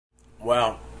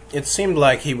Well, it seemed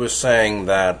like he was saying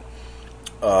that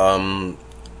Kama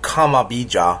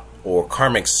Bija, or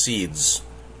karmic seeds,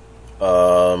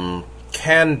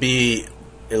 can be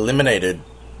eliminated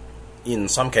in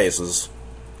some cases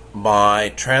by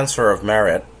transfer of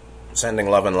merit, sending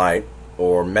love and light,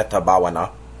 or metta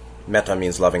bhavana. Metta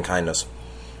means loving kindness.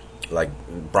 Like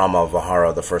Brahma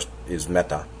Vihara, the first is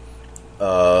metta.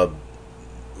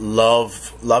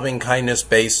 Loving kindness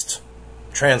based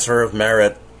transfer of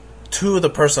merit to the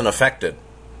person affected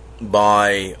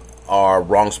by our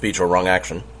wrong speech or wrong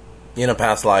action in a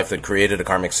past life that created a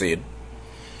karmic seed,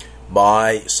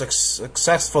 by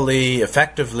successfully,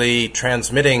 effectively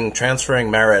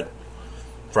transferring merit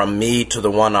from me to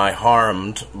the one I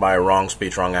harmed by wrong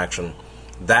speech, wrong action.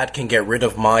 That can get rid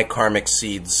of my karmic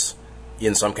seeds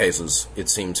in some cases, it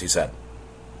seems, he said.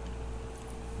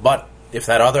 But if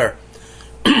that other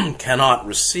cannot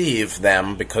receive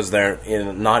them because they're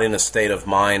not in a state of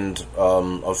mind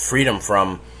of freedom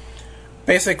from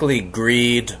basically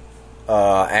greed,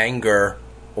 anger,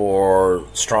 or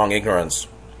strong ignorance,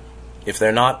 if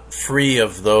they're not free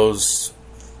of those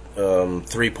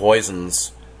three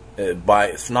poisons,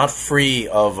 if not free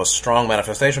of a strong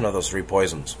manifestation of those three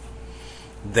poisons,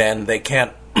 then they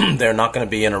can't. They're not going to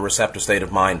be in a receptive state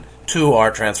of mind to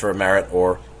our transfer of merit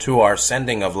or to our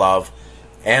sending of love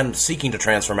and seeking to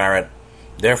transfer merit.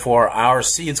 Therefore, our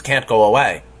seeds can't go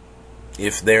away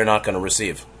if they're not going to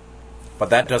receive. But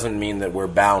that doesn't mean that we're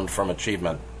bound from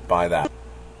achievement by that.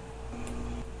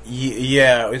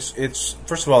 Yeah, it's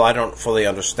first of all, I don't fully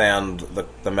understand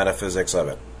the metaphysics of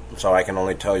it, so I can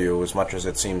only tell you as much as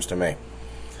it seems to me.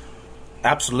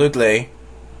 Absolutely,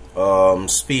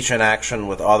 speech and action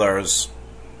with others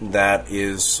that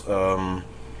is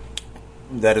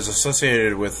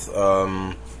associated with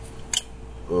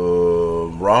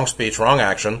wrong speech, wrong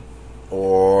action,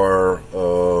 or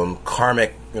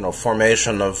karmic,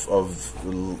 formation of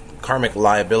karmic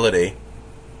liability,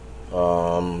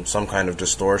 some kind of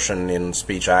distortion in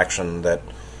speech action that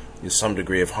is some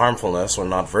degree of harmfulness or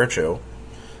not virtue,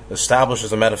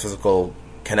 establishes a metaphysical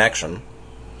connection.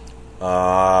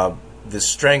 The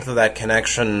strength of that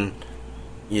connection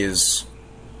is,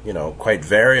 quite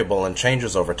variable and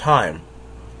changes over time.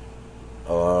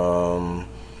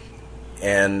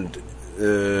 And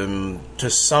to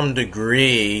some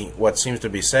degree, what seems to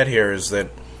be said here is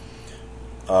that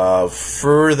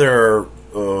further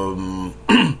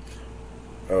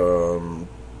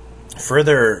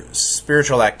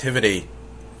spiritual activity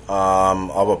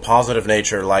of a positive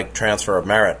nature, like transfer of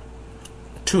merit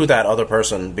to that other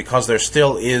person, because there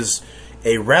still is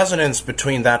a resonance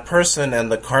between that person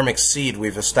and the karmic seed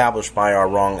we've established by our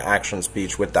wrong action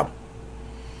speech with them.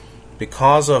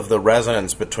 Because of the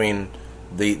resonance between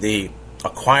the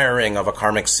acquiring of a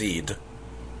karmic seed,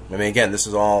 I mean, again, this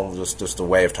is all just a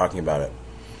way of talking about it.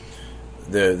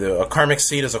 A karmic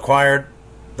seed is acquired.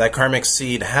 That karmic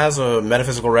seed has a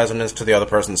metaphysical resonance to the other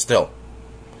person still.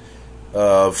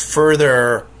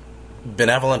 Further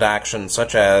benevolent action,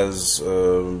 such as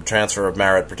transfer of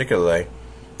merit particularly,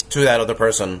 to that other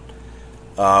person,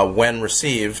 when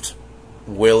received,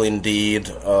 will indeed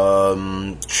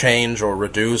change or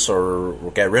reduce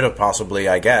or get rid of, possibly,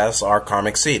 I guess, our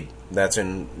karmic seed that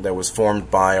was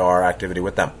formed by our activity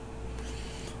with them.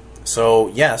 So,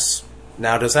 yes.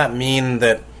 Now, does that mean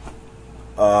that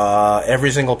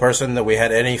every single person that we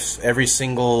had every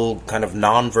single kind of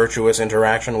non-virtuous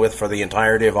interaction with for the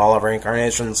entirety of all of our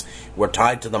incarnations, we're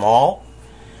tied to them all?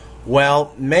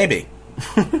 Well, maybe.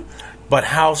 But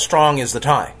how strong is the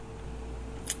tie?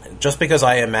 Just because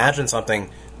I imagine something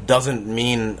doesn't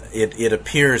mean it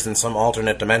appears in some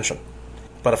alternate dimension.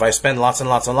 But if I spend lots and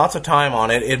lots and lots of time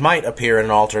on it, it might appear in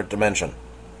an alternate dimension.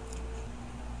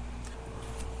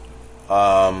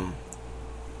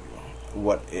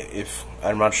 What if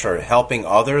I'm not sure? Helping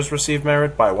others receive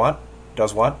merit by what?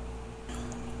 Does what?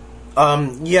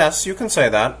 Yes, you can say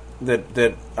that.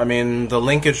 That I mean, the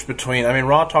linkage between. I mean,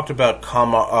 Ra talked about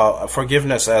karma,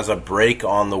 forgiveness as a brake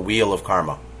on the wheel of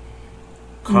karma.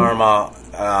 Karma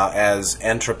as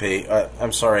entropy.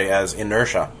 As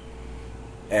inertia,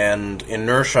 and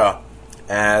inertia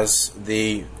as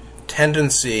the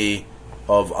tendency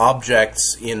of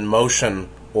objects in motion,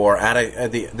 or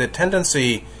the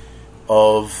tendency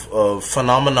of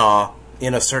phenomena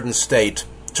in a certain state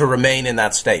to remain in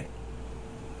that state,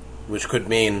 which could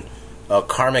mean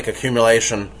karmic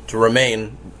accumulation to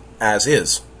remain as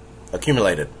is,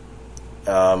 accumulated,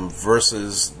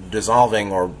 versus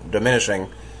dissolving or diminishing,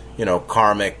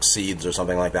 karmic seeds or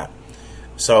something like that.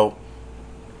 So,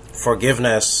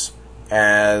 forgiveness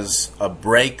as a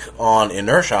brake on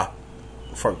inertia,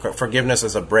 forgiveness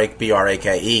as a brake,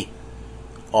 B-R-A-K-E,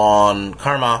 on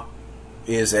karma,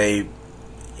 is a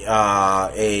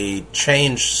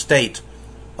changed state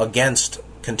against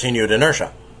continued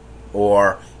inertia,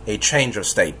 or a change of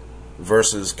state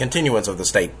versus continuance of the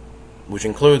state, which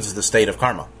includes the state of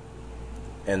karma.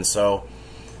 And so,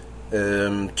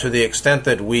 to the extent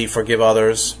that we forgive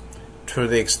others, to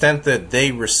the extent that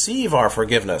they receive our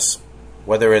forgiveness,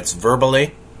 whether it's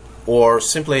verbally or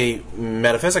simply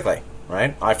metaphysically,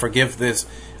 right? I forgive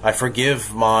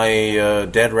my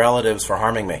dead relatives for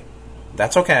harming me.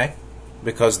 That's okay,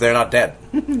 because they're not dead.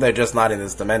 They're just not in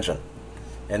this dimension.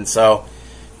 And so,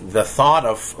 the thought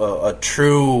of a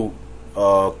true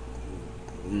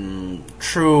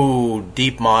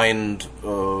deep mind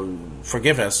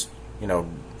forgiveness,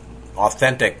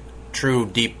 authentic, true,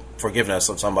 deep forgiveness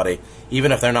of somebody,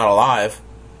 even if they're not alive,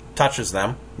 touches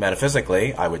them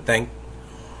metaphysically, I would think,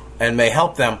 and may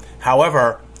help them.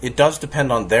 However, it does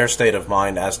depend on their state of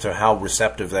mind as to how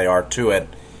receptive they are to it,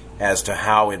 as to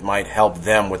how it might help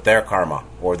them with their karma,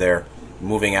 or their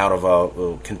moving out of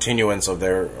a continuance of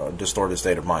their distorted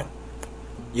state of mind.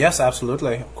 Yes,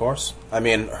 absolutely, of course. I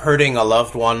mean, hurting a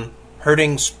loved one,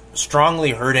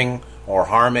 strongly hurting or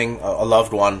harming a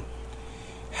loved one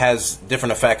has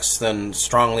different effects than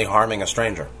strongly harming a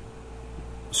stranger.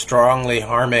 Strongly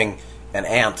harming an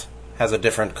ant has a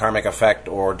different karmic effect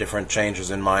or different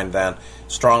changes in mind than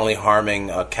strongly harming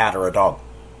a cat or a dog.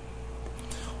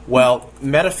 Well,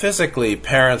 metaphysically,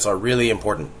 parents are really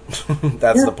important.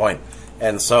 That's the point.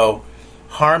 And so,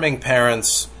 harming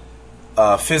parents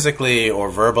physically or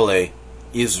verbally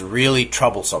is really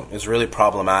troublesome, is really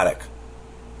problematic.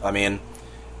 I mean,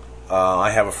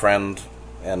 I have a friend,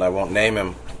 and I won't name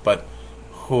him, but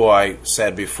who I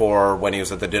said before when he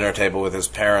was at the dinner table with his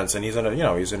parents, and he's in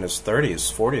his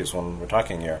 30s, 40s when we're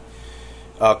talking here,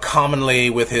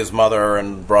 commonly with his mother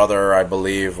and brother, I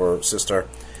believe, or sister,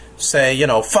 say,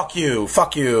 fuck you,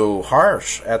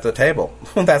 harsh at the table.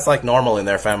 That's like normal in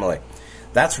their family.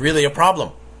 That's really a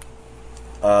problem.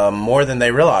 More than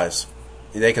they realize.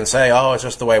 They can say, oh, it's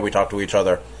just the way we talk to each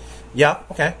other. Yeah,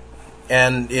 okay.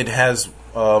 And it has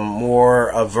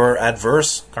more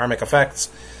adverse karmic effects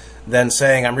than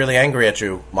saying, I'm really angry at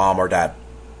you, mom or dad.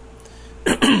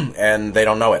 And they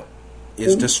don't know it.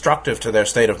 Is destructive to their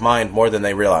state of mind more than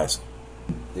they realize.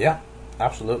 Yeah,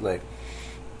 absolutely.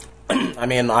 I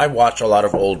mean, I watch a lot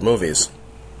of old movies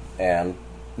and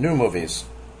new movies.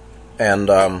 And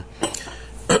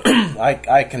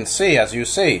I can see, as you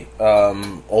see,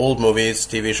 old movies,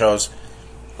 TV shows,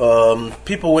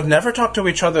 people would never talk to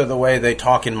each other the way they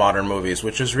talk in modern movies,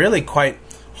 which is really quite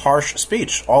harsh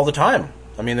speech all the time.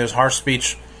 I mean, there's harsh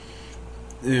speech.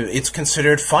 It's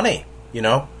considered funny,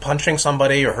 Punching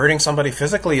somebody or hurting somebody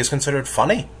physically is considered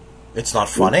funny. It's not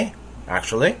funny,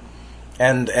 actually.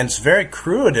 And it's very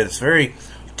crude. It's very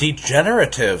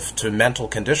degenerative to mental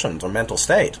conditions or mental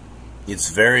state. It's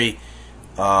very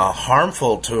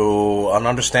harmful to an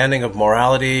understanding of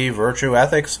morality, virtue,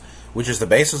 ethics, which is the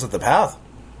basis of the path.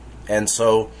 And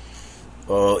so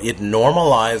it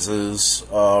normalizes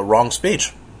wrong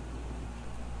speech.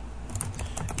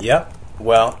 Yeah,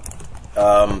 well,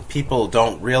 people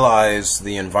don't realize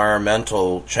the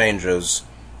environmental changes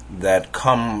that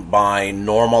come by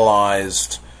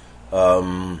normalized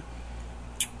wrong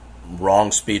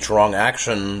speech, wrong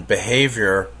action,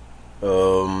 behavior,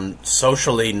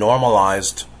 socially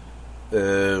normalized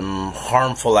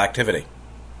harmful activity.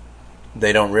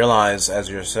 They don't realize, as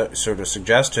you're sort of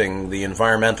suggesting, the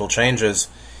environmental changes.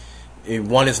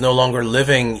 One is no longer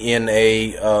living in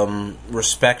a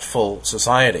respectful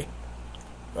society.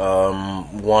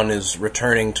 One is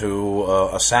returning to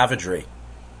a savagery.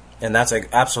 And that's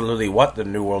absolutely what the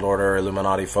New World Order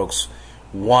Illuminati folks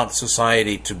want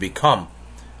society to become.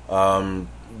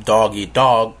 Dog eat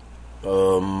dog,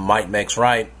 might makes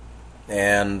right,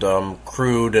 and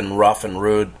crude and rough and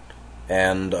rude,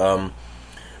 and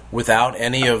without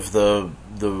any of the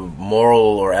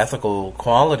moral or ethical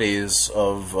qualities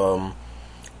of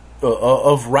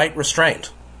right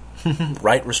restraint.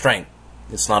 Right restraint.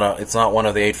 It's not one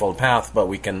of the Eightfold Path, but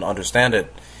we can understand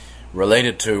it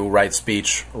related to right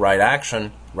speech, right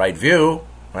action, right view,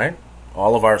 right?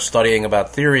 All of our studying about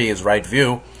theory is right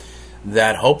view,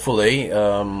 that hopefully,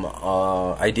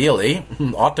 ideally,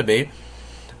 ought to be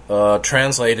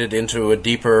translated into a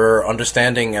deeper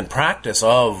understanding and practice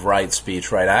of right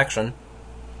speech, right action,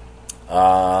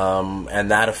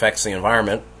 and that affects the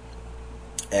environment.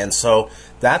 And so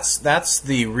that's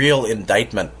the real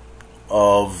indictment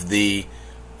of the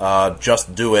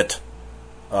just do it,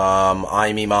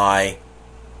 I, me, my,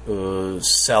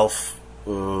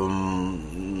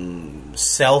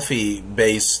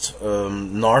 selfie-based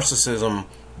narcissism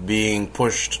being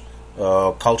pushed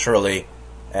culturally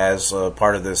as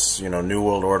part of this, New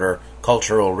World Order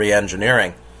cultural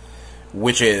re-engineering,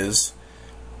 which is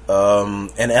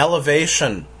an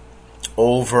elevation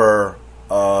over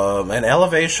an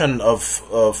elevation of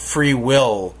free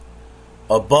will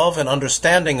above an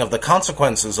understanding of the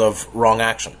consequences of wrong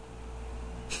action.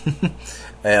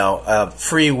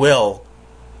 Free will,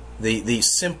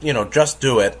 just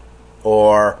do it,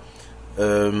 or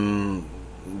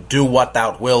do what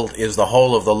thou wilt is the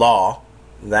whole of the law.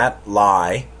 That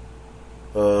lie,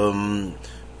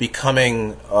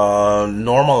 becoming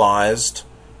normalized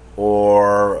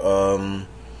or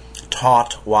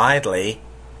taught widely,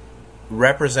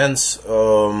 represents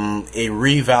a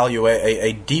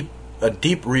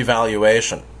deep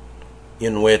revaluation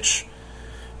in which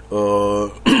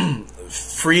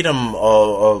freedom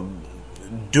of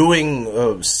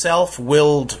doing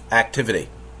self-willed activity,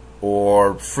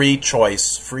 or free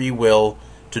choice, free will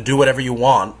to do whatever you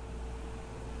want,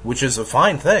 which is a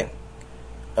fine thing,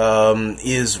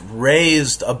 is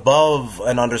raised above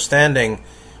an understanding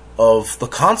of the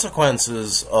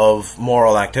consequences of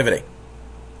moral activity.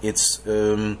 It's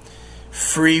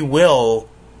free will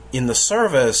in the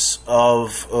service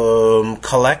of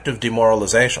collective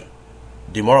demoralization.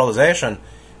 Demoralization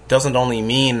doesn't only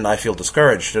mean I feel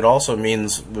discouraged. It also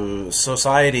means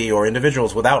society or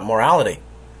individuals without morality.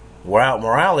 Without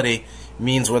morality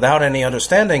means without any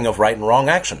understanding of right and wrong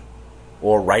action,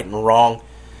 or right and wrong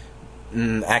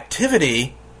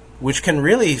activity, which can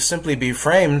really simply be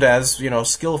framed as,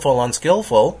 skillful,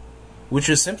 unskillful, which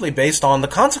is simply based on the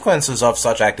consequences of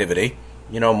such activity.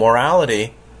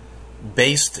 Morality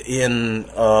based in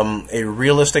a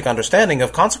realistic understanding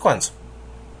of consequence.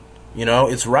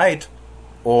 It's right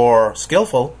or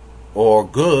skillful or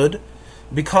good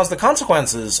because the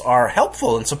consequences are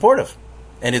helpful and supportive.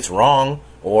 And it's wrong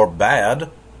or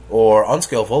bad or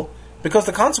unskillful because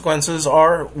the consequences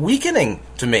are weakening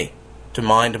to me, to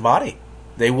mind and body.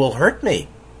 They will hurt me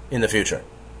in the future.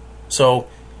 So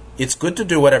it's good to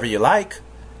do whatever you like,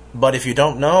 but if you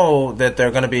don't know that there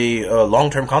are going to be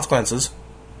long-term consequences,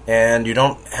 and you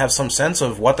don't have some sense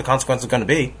of what the consequences are going to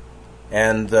be,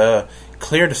 and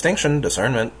clear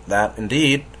discernment that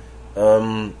indeed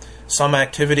some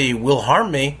activity will harm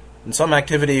me and some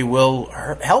activity will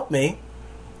help me,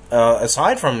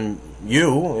 aside from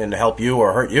you and help you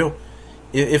or hurt you.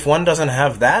 If one doesn't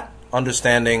have that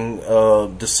understanding,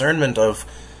 discernment of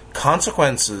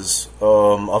consequences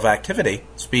of activity,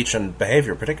 speech and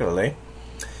behavior particularly,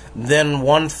 then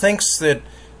one thinks that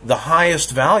the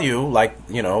highest value, like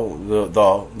the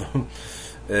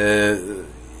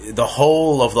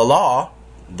whole of the law,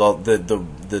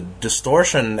 the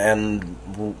distortion and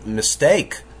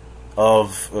mistake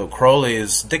of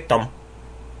Crowley's dictum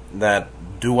that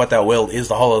do what thou wilt is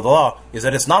the whole of the law, is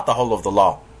that it's not the whole of the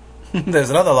law. There's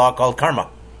another law called karma,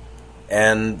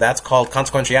 and that's called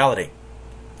consequentiality,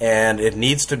 and it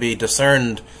needs to be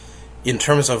discerned in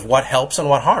terms of what helps and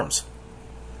what harms.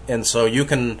 And so you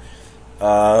can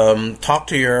talk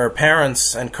to your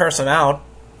parents and curse them out,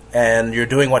 and you're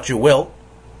doing what you will,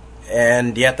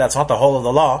 and yet that's not the whole of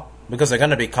the law, because there are going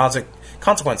to be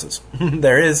consequences.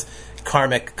 There is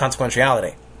karmic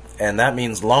consequentiality, and that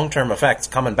means long-term effects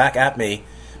coming back at me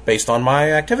based on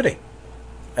my activity.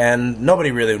 And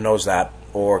nobody really knows that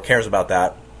or cares about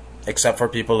that, except for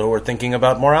people who are thinking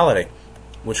about morality,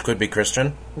 which could be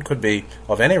Christian, it could be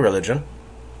of any religion,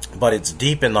 but it's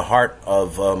deep in the heart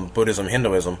of Buddhism,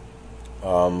 Hinduism,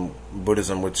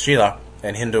 Buddhism with Shila,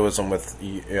 and Hinduism with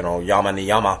yama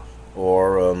niyama,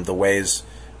 or the ways,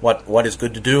 what is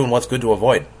good to do and what's good to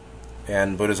avoid.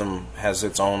 And Buddhism has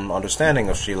its own understanding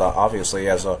of Shila, obviously,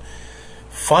 as a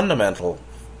fundamental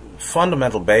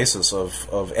basis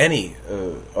of any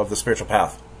of the spiritual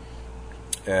path.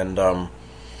 And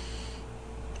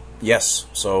yes,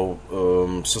 so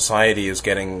society is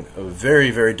getting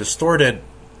very, very distorted,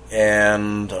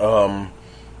 and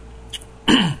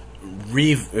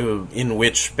in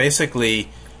which basically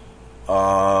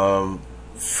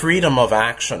freedom of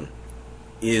action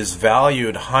is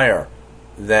valued higher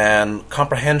than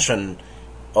comprehension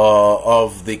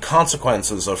of the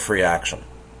consequences of free action.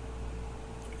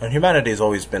 And humanity has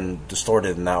always been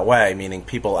distorted in that way, meaning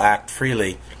people act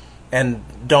freely and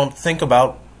don't think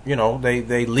about,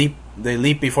 they leap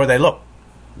before they look.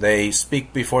 They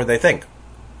speak before they think.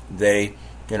 They,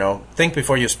 think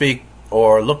before you speak,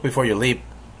 or look before you leap,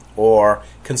 or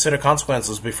consider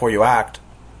consequences before you act.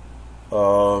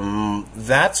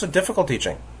 That's a difficult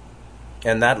teaching.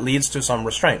 And that leads to some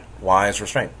restraint, wise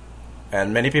restraint.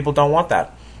 And many people don't want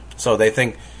that. So they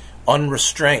think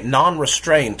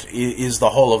non-restraint is the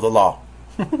whole of the law.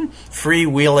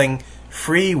 Free-wheeling,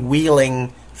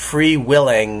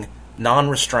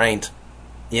 non-restraint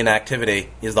inactivity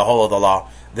is the whole of the law,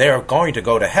 they're going to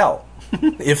go to hell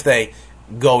if they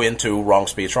go into wrong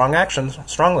speech, wrong actions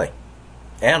strongly,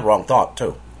 and wrong thought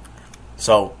too.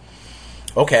 So,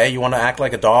 okay, you want to act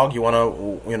like a dog, you want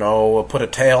to, put a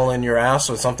tail in your ass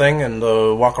or something and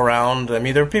walk around. I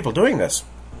mean, there are people doing this.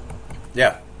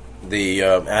 Yeah, the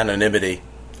anonymity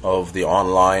of the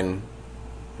online,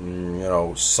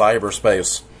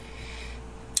 cyberspace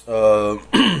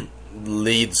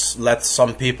lets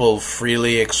some people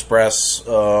freely express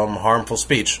harmful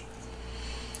speech.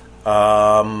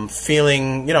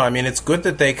 Feeling, it's good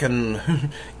that they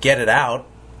can get it out,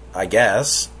 I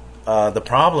guess. The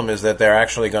problem is that they're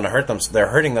actually going to hurt them. They're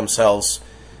hurting themselves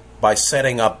by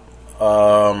setting up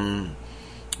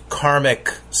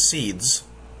karmic seeds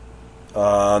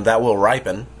that will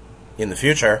ripen in the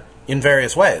future in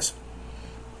various ways.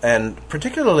 And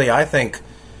particularly, I think,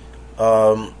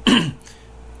 the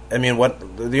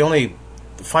only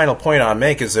final point I'll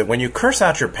make is that when you curse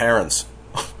out your parents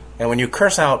and when you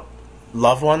curse out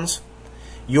loved ones,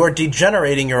 you're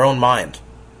degenerating your own mind.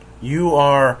 You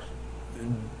are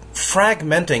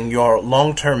fragmenting your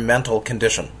long-term mental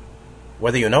condition,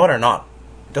 whether you know it or not.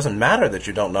 It doesn't matter that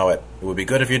you don't know it. It would be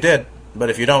good if you did, but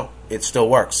if you don't, it still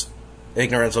works.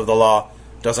 Ignorance of the law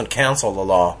doesn't cancel the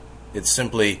law. It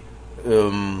simply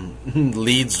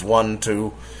leads one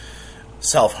to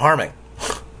self-harming,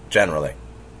 generally,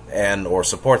 or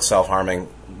supports self-harming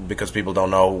because people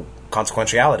don't know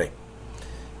consequentiality.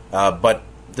 But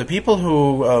the people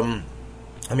who,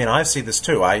 I see this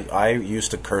too. I used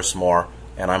to curse more,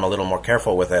 and I'm a little more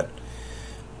careful with it.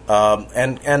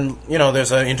 And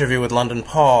there's an interview with London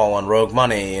Paul on Rogue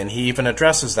Money, and he even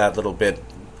addresses that little bit,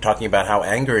 talking about how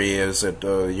angry he is at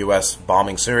the U.S.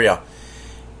 bombing Syria.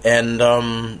 And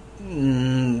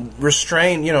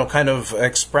kind of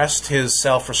expressed his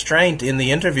self-restraint in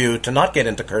the interview to not get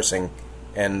into cursing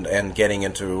and getting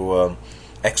into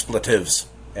expletives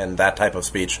and that type of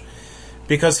speech,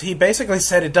 because he basically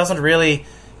said it doesn't really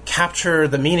capture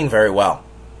the meaning very well,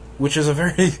 which is a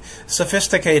very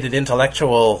sophisticated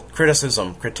intellectual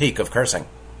critique of cursing,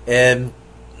 and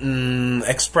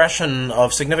expression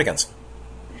of significance.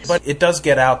 But it does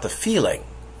get out the feeling.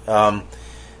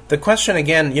 The question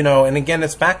again, and again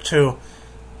it's back to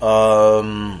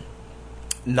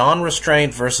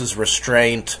non-restraint versus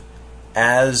restraint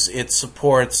as it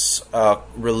supports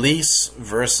release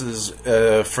versus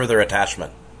further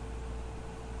attachment.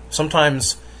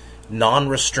 Sometimes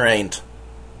non-restraint,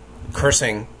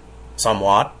 cursing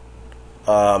somewhat,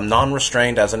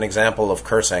 non-restraint as an example of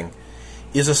cursing,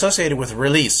 is associated with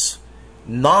release,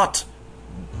 not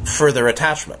further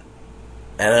attachment.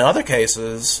 And in other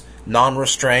cases,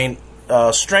 non-restraint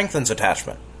strengthens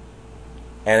attachment.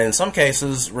 And in some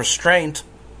cases, restraint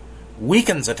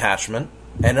weakens attachment.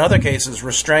 And in other cases,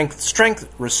 restraint strengthens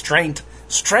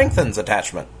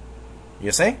attachment.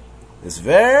 You see? It's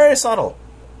very subtle.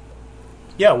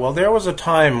 Yeah, well, there was a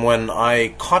time when I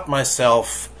caught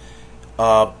myself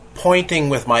pointing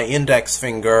with my index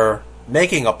finger,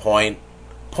 making a point,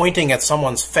 pointing at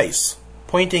someone's face,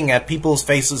 pointing at people's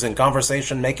faces in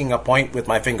conversation, making a point with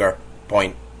my finger,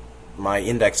 point, my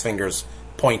index finger's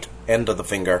point, end of the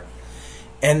finger,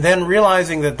 and then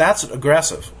realizing that that's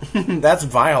aggressive, that's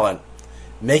violent,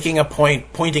 making a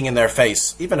point, pointing in their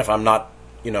face, even if I'm not,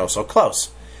 so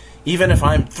close, even if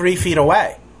I'm 3 feet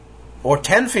away, or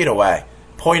 10 feet away,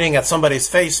 pointing at somebody's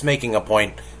face, making a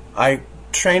point. I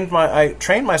trained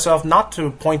myself not to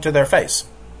point to their face.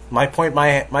 I point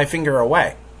my finger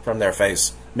away from their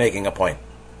face, making a point.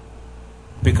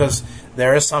 Because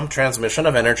there is some transmission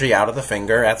of energy out of the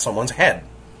finger at someone's head,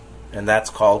 and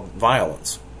that's called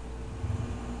violence.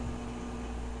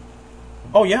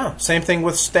 Oh yeah, same thing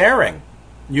with staring.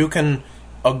 You can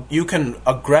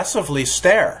aggressively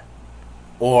stare,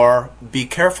 or be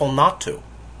careful not to.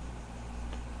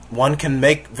 One can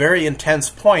make very intense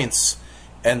points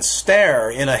and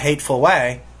stare in a hateful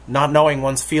way, not knowing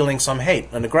one's feeling some hate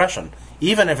and aggression.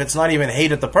 Even if it's not even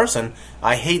hate at the person,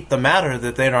 I hate the matter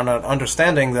that they're not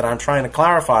understanding that I'm trying to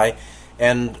clarify,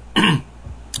 and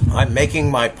I'm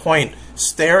making my point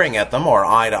staring at them, or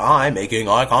eye to eye, making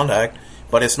eye contact.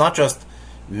 But it's not just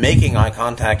making eye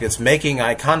contact, it's making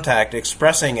eye contact,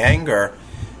 expressing anger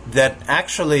that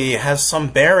actually has some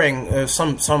bearing,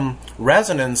 some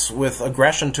resonance with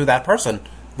aggression to that person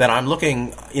that I'm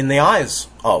looking in the eyes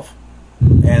of.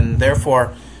 And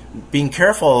therefore, being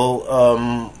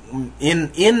careful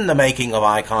in the making of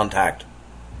eye contact,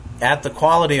 at the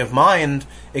quality of mind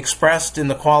expressed in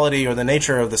the quality or the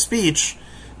nature of the speech,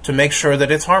 to make sure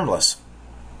that it's harmless.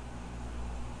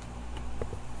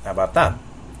 How about that?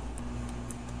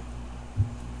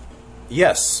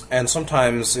 Yes, and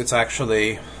sometimes it's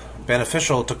actually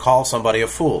beneficial to call somebody a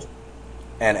fool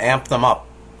and amp them up.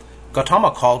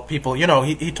 Gautama called people,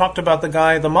 he talked about the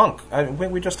guy, the monk.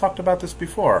 We just talked about this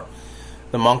before.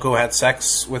 The monk who had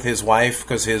sex with his wife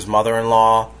because his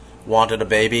mother-in-law wanted a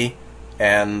baby,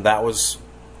 and that was,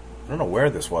 I don't know where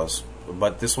this was,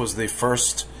 but this was the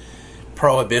first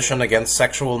prohibition against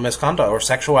sexual misconduct, or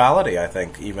sexuality, I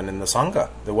think, even in the Sangha.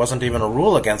 There wasn't even a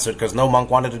rule against it because no monk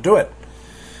wanted to do it.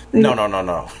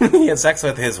 No. He had sex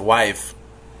with his wife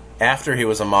after he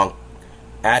was a monk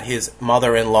at his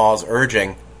mother-in-law's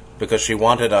urging because she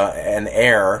wanted an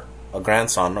heir, a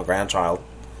grandson, a grandchild.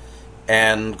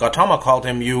 And Gautama called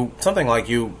him you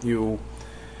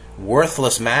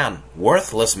worthless man.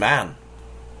 Worthless man.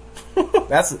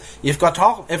 That's if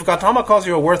Gautama calls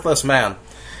you a worthless man,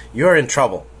 you're in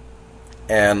trouble.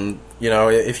 And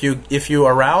if you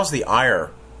arouse the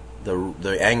ire,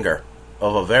 the anger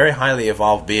of a very highly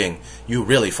evolved being, you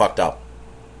really fucked up.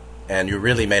 And you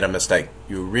really made a mistake.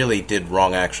 You really did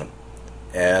wrong action.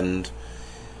 And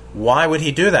why would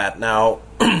he do that? Now,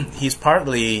 he's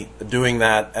partly doing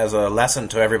that as a lesson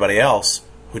to everybody else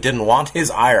who didn't want his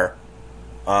ire,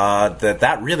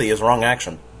 that really is wrong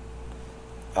action.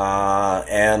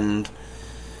 And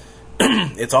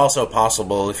it's also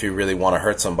possible, if you really want to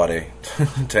hurt somebody,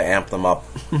 to amp them up.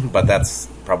 But that's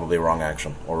probably wrong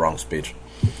action or wrong speech.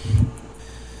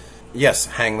 Yes,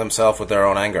 hang themselves with their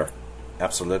own anger.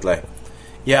 Absolutely.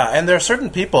 Yeah, and there are certain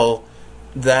people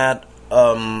that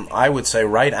I would say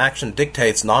right action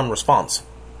dictates non-response.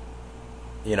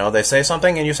 They say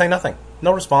something and you say nothing.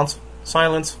 No response.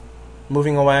 Silence.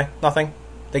 Moving away. Nothing.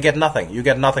 They get nothing. You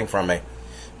get nothing from me.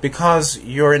 Because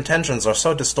your intentions are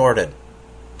so distorted,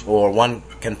 or one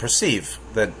can perceive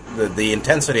that the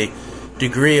intensity,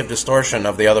 degree of distortion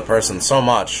of the other person so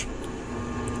much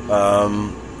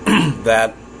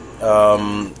that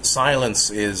silence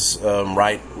is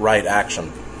right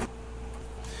action.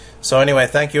 So anyway,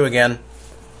 thank you again.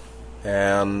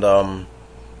 And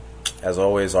as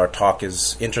always, our talk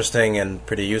is interesting and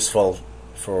pretty useful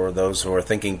for those who are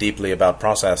thinking deeply about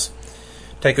process.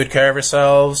 Take good care of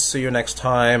yourselves. See you next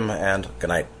time, and good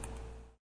night.